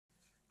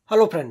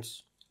Hello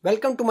friends,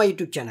 welcome to my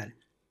YouTube channel.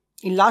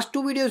 In last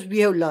two videos we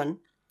have learned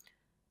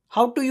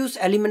how to use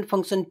element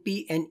function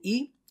P and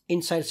E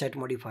inside set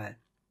modifier.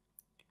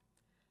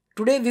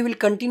 Today we will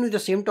continue the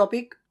same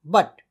topic,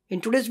 but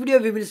in today's video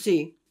we will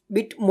see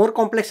bit more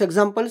complex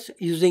examples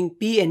using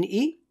P and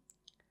E.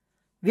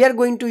 We are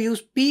going to use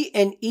P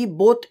and E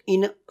both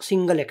in a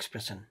single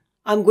expression.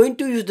 I am going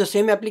to use the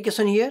same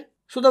application here.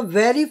 So the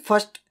very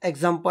first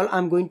example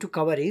I'm going to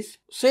cover is,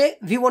 say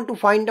we want to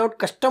find out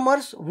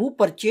customers who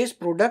purchase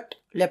product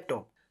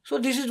laptop. So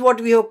this is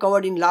what we have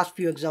covered in last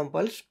few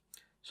examples.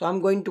 So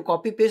I'm going to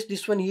copy paste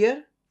this one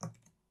here.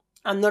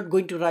 I'm not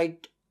going to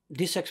write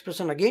this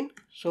expression again.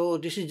 So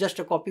this is just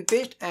a copy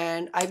paste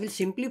and I will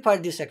simplify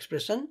this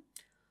expression.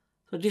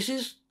 So this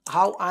is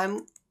how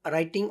I'm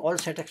writing all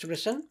set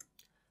expression.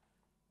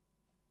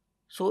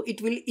 So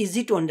it will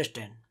easy to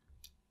understand.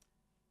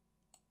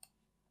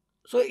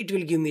 So it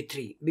will give me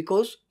 3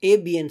 because A,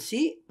 B and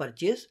C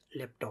purchase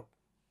laptop.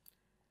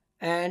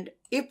 And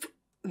if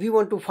we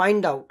want to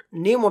find out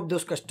name of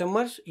those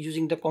customers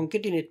using the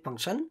concatenate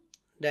function,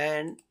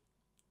 then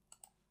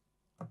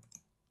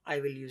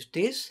I will use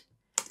this.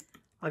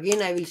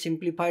 Again, I will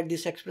simplify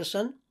this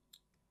expression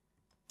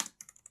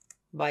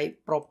by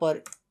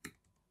proper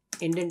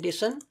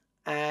indentation.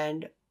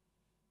 And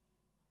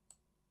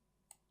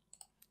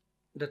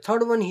the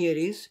third one here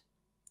is,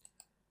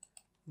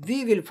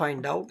 we will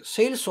find out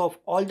sales of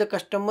all the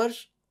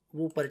customers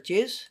who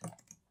purchase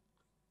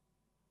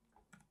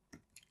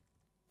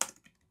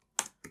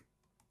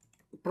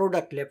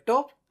product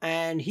laptop,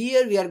 and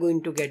here we are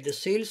going to get the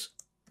sales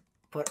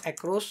for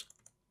across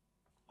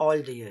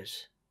all the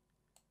years,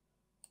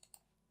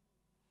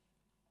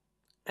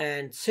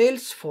 and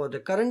sales for the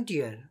current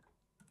year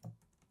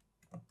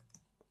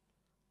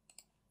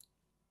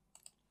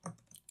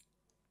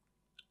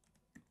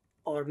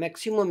or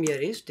maximum year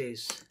is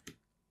this.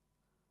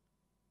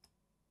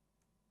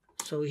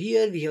 So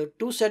here we have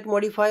two set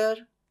modifier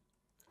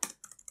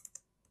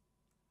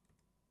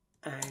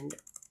and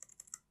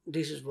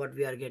this is what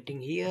we are getting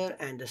here,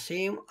 and the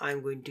same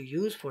I'm going to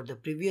use for the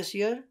previous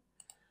year,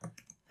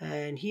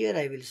 and here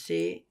I will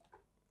say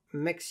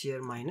max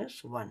year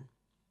minus 1.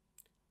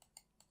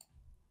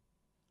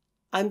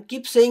 I'm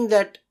keep saying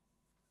that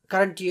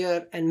current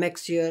year and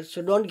max year,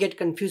 so don't get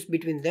confused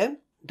between them.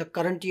 The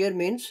current year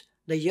means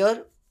the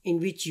year in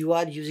which you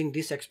are using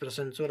this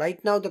expression. So right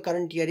now the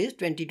current year is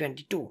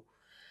 2022.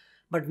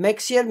 But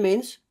max year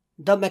means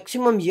the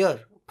maximum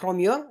year from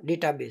your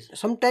database.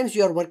 Sometimes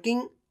you are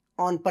working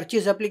on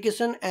purchase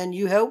application and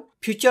you have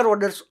future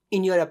orders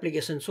in your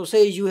application. So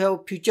say you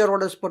have future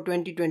orders for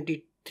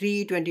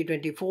 2023,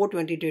 2024,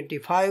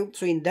 2025.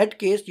 So in that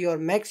case, your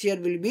max year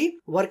will be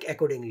work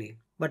accordingly.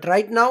 But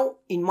right now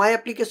in my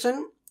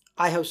application,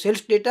 I have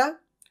sales data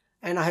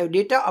and I have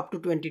data up to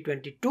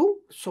 2022.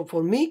 So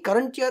for me,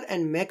 current year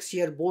and max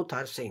year both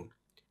are same.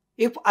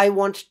 If I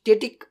want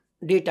static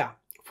data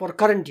for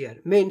current year,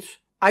 means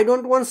I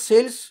don't want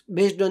sales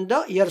based on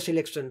the year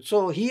selection.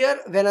 So here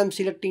when I'm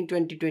selecting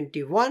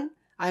 2021,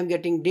 I'm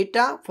getting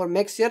data for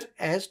max year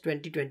as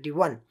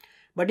 2021.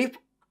 But if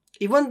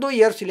even though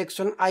year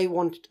selection I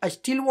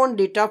still want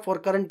data for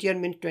current year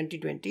means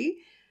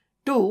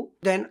 2022,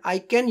 then I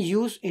can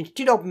use,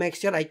 instead of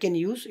max year, I can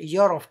use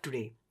year of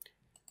today.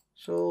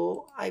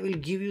 So I will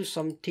give you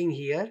something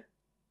here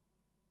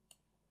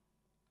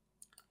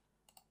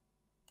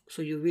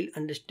so you will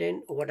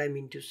understand what I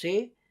mean to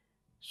say.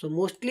 So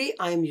mostly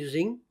I am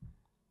using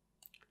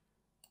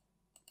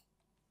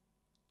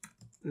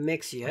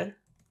max year.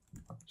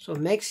 So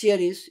max year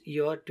is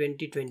your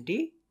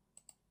 2022.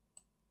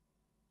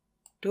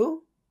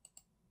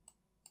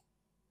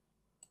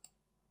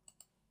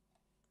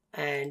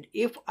 And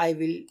if I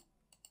will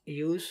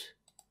use,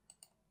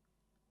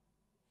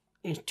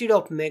 instead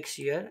of max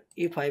year,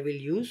 if I will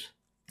use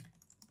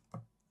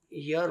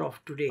year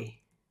of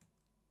today,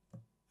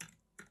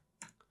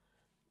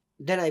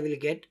 then I will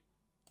get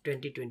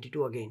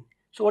 2022 again.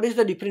 So what is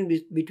the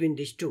difference between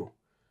these two?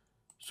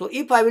 So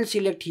if I will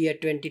select here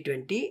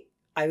 2020,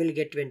 I will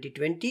get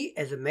 2020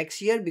 as a max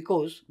year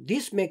because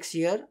this max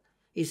year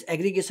is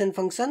aggregation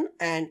function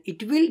and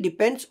it will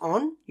depends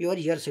on your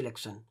year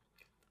selection.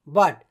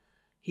 But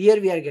here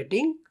we are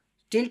getting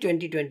still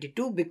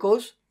 2022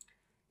 because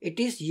it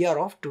is year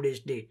of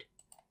today's date.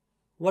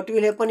 What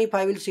will happen if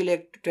I will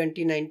select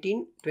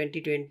 2019,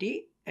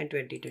 2020 and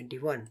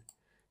 2021?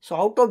 So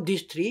out of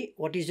these three,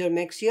 what is your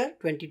max year?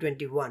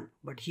 2021.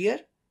 But here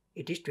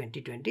it is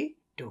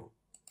 2022.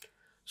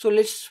 So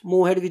let's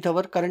move ahead with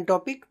our current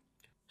topic.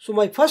 So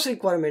my first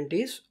requirement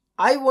is,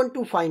 I want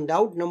to find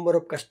out number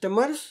of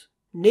customers,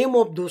 name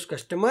of those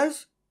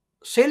customers,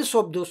 sales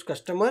of those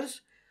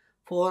customers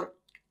for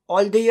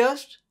all the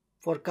years,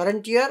 for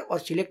current year or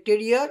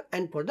selected year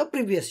and for the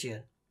previous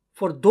year.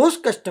 For those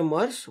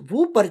customers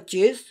who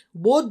purchase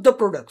both the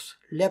products,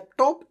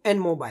 laptop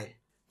and mobile.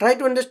 Try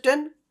to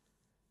understand.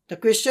 The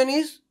question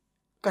is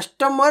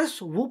customers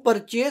who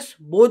purchase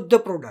both the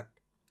product,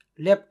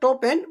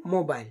 laptop and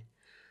mobile.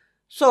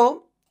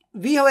 So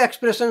we have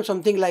expression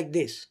something like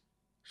this.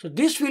 So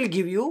this will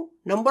give you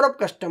number of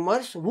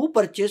customers who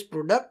purchase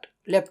product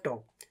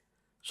laptop.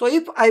 So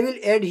if I will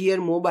add here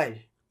mobile,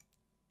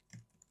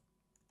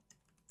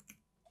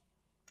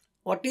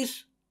 what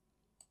is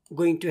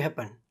going to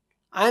happen?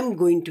 I am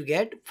going to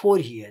get 4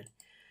 here.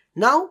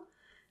 Now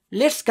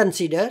let's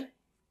consider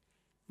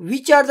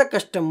which are the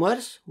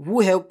customers who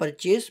have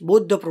purchased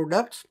both the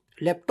products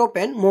laptop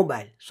and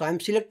mobile. So I am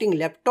selecting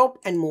laptop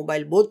and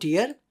mobile both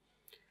here.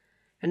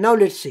 And now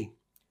let's see.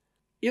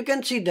 You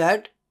can see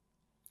that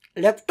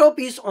laptop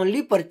is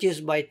only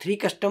purchased by 3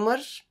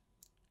 customers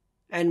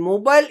and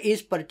mobile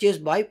is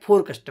purchased by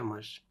 4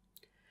 customers.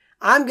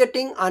 I am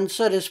getting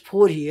answer as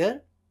 4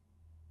 here.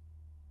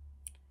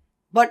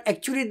 But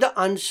actually the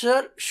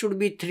answer should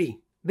be 3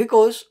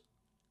 because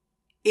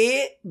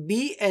A,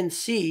 B and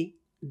C,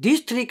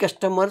 these 3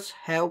 customers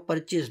have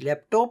purchased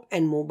laptop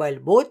and mobile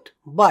both,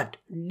 but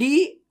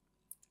D,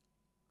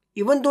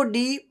 even though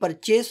D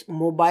purchased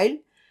mobile,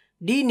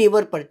 D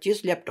never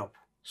purchased laptop.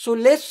 So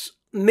let's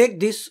make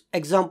this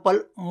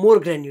example more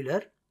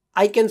granular.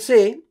 I can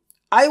say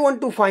I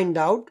want to find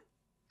out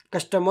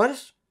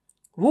customers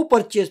who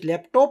purchased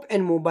laptop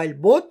and mobile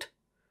both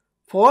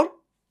for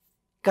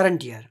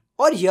current year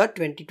or year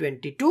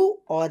 2022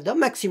 or the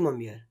maximum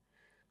year.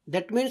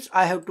 That means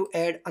I have to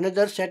add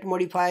another set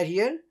modifier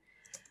here,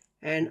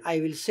 and I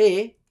will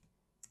say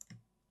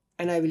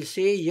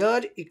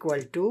year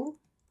equal to,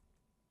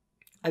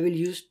 I will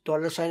use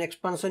 $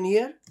 expansion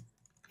here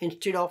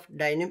instead of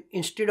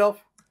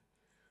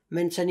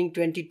mentioning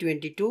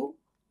 2022.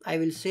 I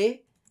will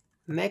say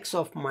max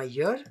of my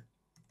year.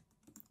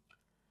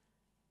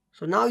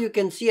 So now you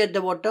can see at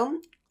the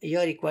bottom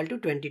year equal to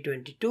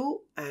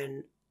 2022,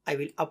 and I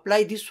will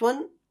apply this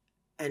one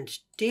and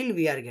still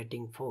we are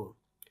getting 4.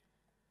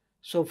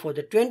 So for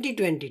the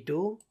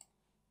 2022,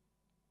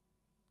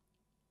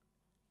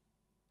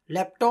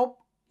 laptop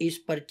is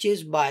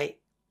purchased by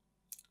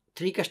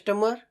 3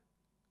 customers.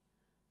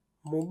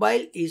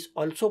 Mobile is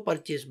also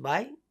purchased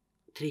by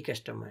 3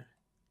 customers.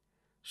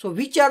 So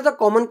which are the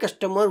common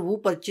customers who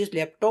purchase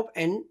laptop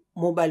and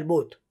mobile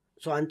both?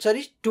 So answer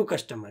is 2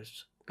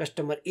 customers.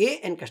 Customer A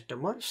and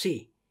customer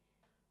C.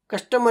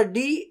 Customer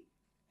D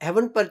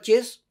haven't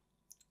purchased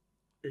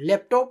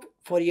laptop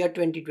for year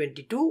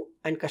 2022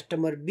 and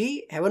customer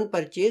B haven't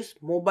purchased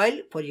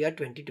mobile for year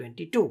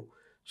 2022.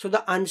 So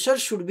the answer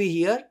should be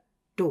here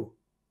 2.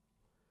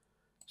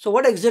 So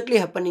what exactly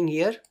happening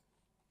here?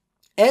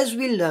 As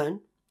we learn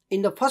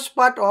in the first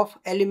part of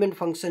element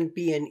function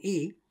P and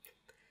E,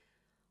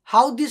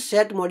 how this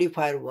set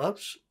modifier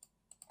works,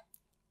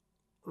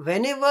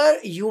 whenever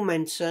you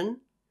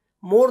mention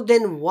more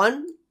than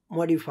one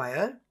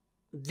modifier,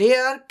 they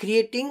are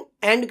creating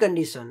AND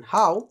condition.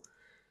 How?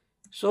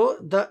 So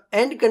the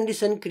AND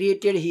condition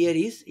created here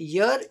is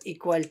year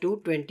equal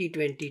to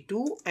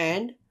 2022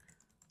 and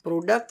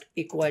product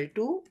equal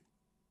to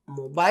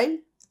mobile,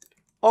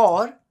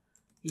 or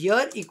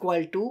year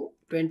equal to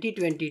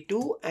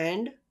 2022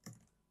 and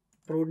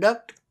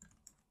product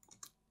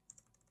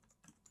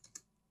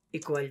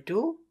equal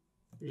to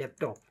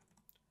laptop.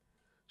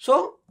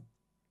 So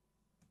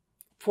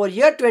for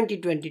year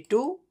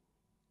 2022,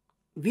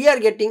 we are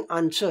getting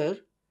answer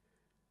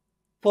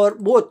for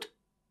both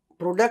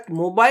product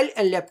mobile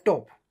and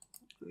laptop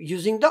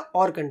using the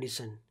OR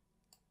condition.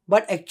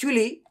 But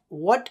actually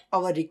what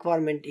our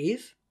requirement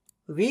is,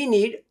 we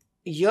need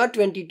year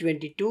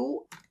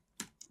 2022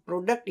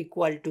 product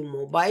equal to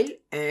mobile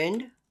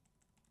and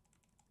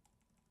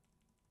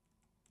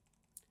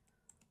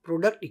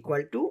product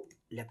equal to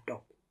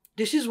laptop.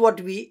 This is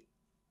what we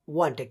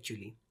want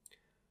actually.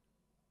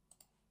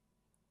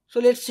 So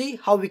let's see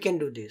how we can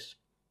do this.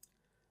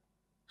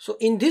 So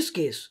in this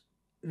case,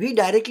 we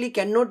directly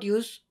cannot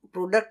use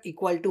product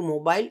equal to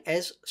mobile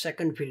as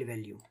second field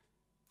value.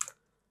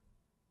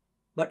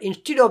 But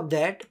instead of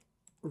that,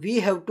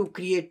 we have to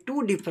create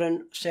 2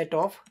 different set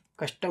of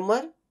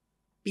customer,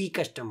 P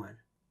customer.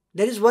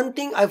 There is one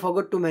thing I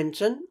forgot to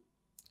mention.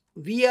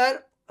 We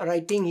are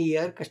writing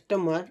here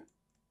customer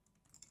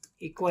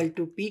equal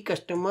to P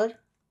customer,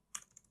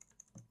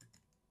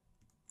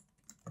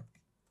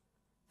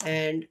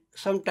 and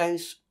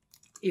sometimes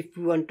if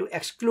we want to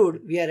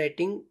exclude, we are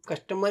writing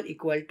customer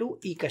equal to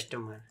E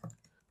customer.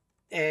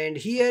 And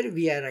here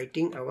we are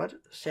writing our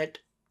set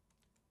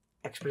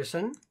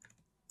expression.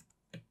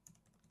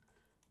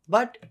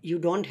 But you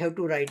don't have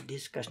to write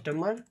this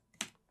customer.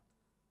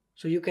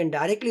 So you can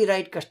directly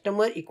write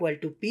customer equal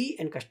to P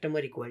and customer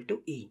equal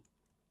to E.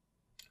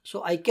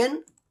 So I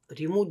can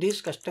remove this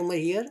customer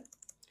here.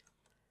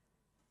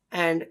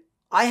 And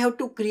I have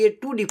to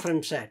create 2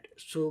 different sets.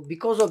 So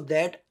because of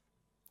that,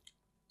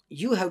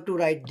 you have to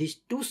write these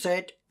 2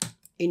 sets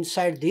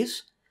inside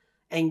this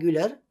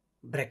angular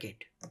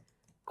bracket.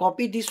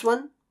 Copy this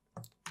one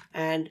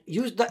and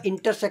use the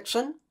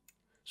intersection.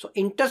 So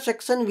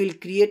intersection will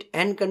create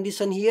AND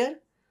condition here.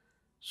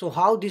 So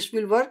how this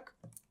will work?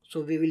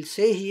 So we will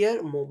say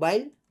here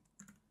mobile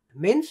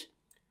means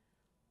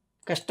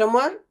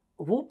customer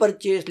who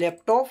purchased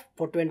laptop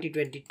for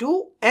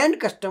 2022 and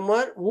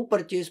customer who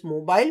purchased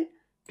mobile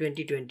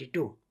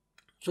 2022.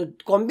 So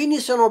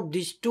combination of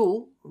these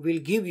two will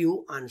give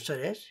you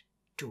answer as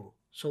 2.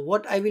 So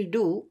what I will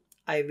do,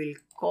 I will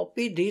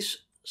copy this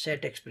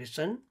set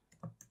expression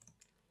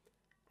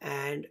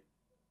and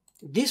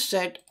this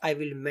set I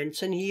will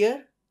mention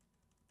here,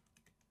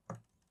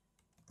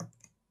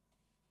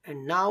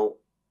 and now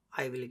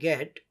I will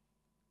get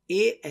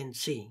A and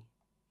C.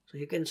 So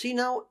you can see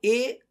now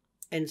A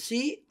and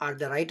C are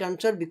the right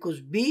answer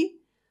because B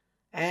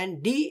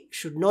and D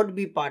should not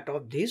be part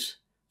of this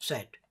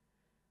set.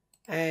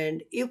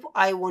 And if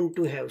I want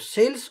to have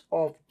sales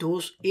of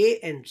those A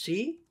and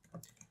C,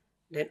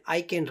 then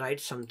I can write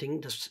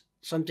something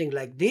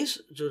like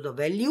this. So the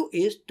value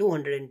is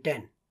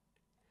 210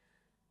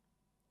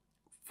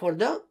 for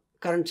the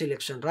current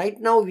selection. Right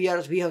now we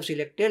have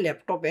selected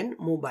laptop and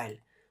mobile.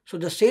 So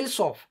the sales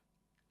of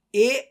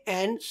A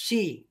and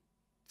C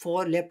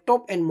for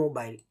laptop and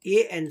mobile,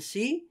 A and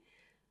C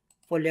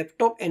for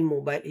laptop and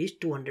mobile is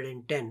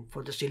 210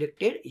 for the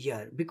selected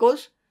year,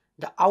 because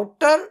the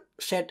outer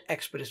set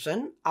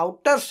expression,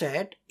 outer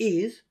set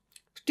is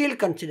still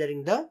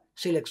considering the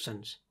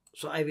selections.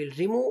 So I will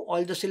remove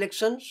all the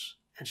selections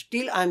and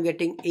still I am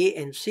getting A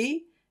and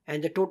C,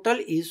 and the total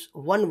is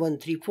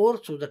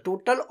 1134. So the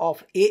total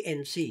of A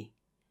and C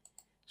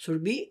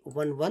should be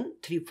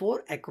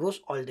 1134 across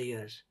all the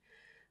years.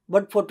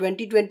 But for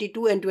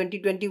 2022 and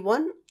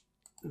 2021,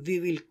 we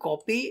will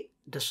copy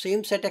the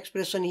same set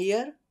expression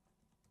here.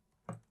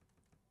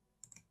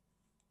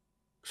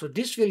 So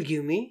this will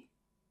give me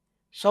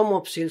sum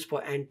of sales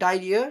for entire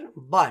year,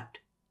 but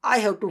I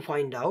have to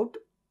find out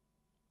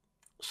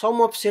sum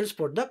of sales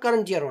for the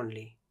current year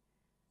only.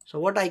 So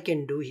what I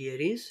can do here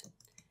is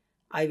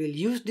I will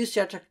use this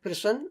set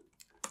expression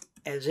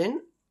as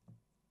an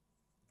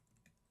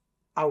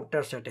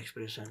outer set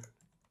expression.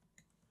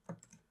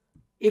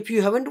 If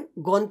you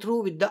haven't gone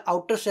through with the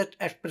outer set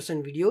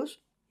expression videos,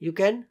 you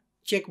can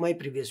check my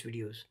previous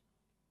videos.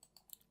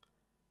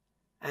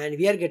 And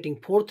we are getting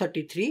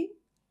 433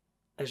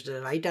 as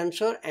the right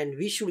answer, and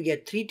we should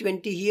get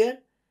 320 here.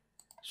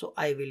 So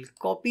I will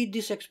copy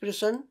this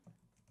expression,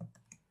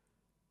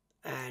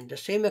 and the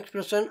same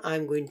expression I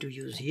am going to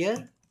use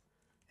here,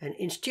 and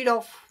instead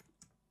of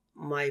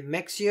my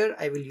max year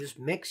I will use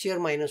max year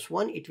minus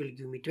 1. It will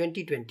give me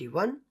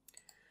 2021,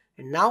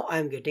 and now I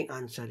am getting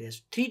answer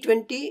as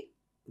 320,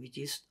 which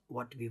is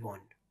what we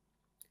want.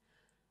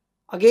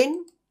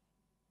 Again,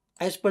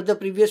 as per the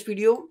previous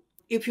video,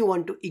 if you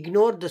want to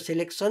ignore the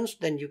selections,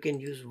 then you can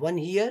use 1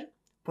 here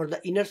for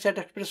the inner set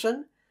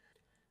expression.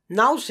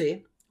 Now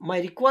say my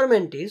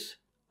requirement is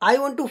I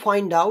want to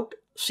find out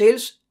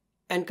sales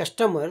and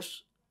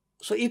customers.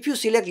 So if you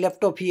select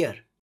laptop here,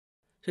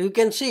 so you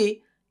can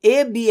see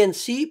A, B and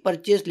C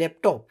purchased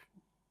laptop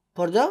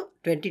for the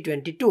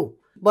 2022,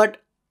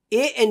 but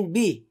A and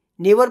B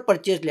never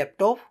purchased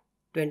laptop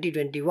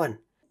 2021.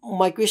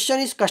 My question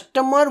is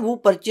customer who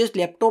purchased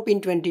laptop in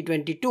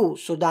 2022.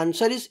 So the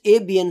answer is A,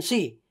 B and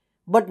C,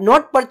 but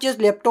not purchased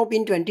laptop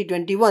in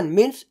 2021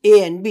 means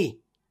A and B.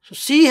 So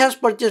C has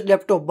purchased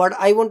laptop, but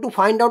I want to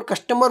find out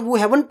customer who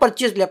haven't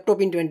purchased laptop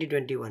in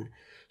 2021.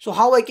 So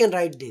how I can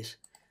write this?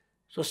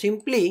 So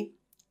simply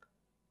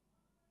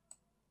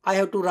I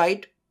have to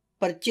write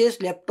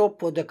purchased laptop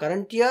for the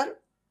current year,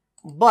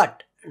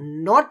 but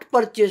not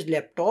purchased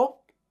laptop,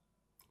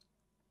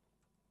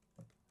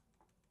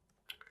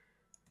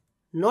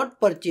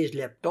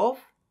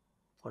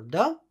 for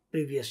the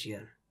previous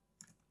year.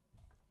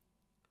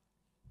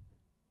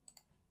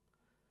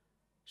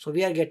 So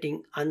we are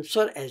getting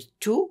answer as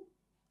 2,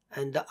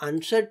 and the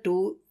answer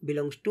 2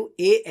 belongs to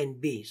A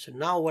and B. So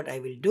now what I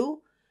will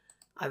do,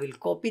 I will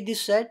copy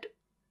this set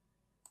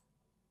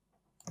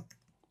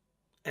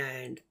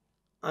and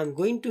I'm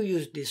going to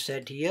use this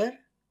set here,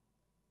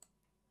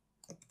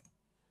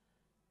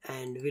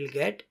 and we'll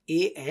get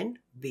A and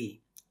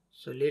B.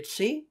 So let's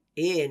see,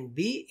 A and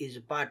B is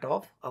a part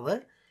of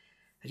our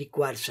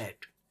required set.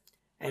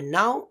 And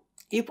now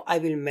if I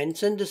will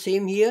mention the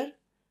same here,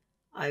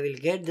 I will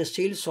get the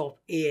sales of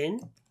A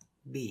and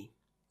B.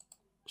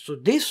 So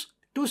this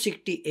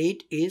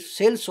 268 is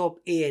sales of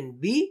A and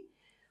B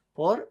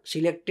for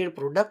selected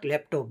product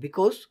laptop,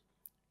 because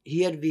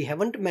here we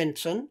haven't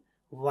mentioned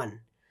 1.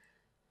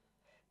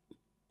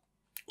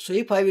 So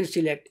if I will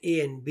select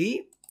A and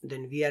B,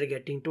 then we are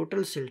getting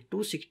total sale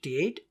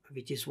 268,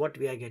 which is what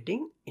we are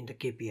getting in the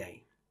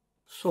KPI.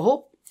 So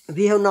hope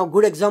we have now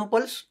good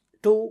examples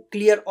to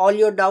clear all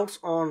your doubts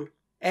on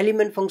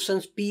element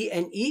functions P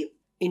and E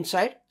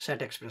inside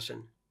set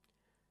expression.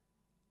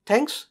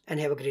 Thanks and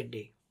have a great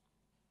day.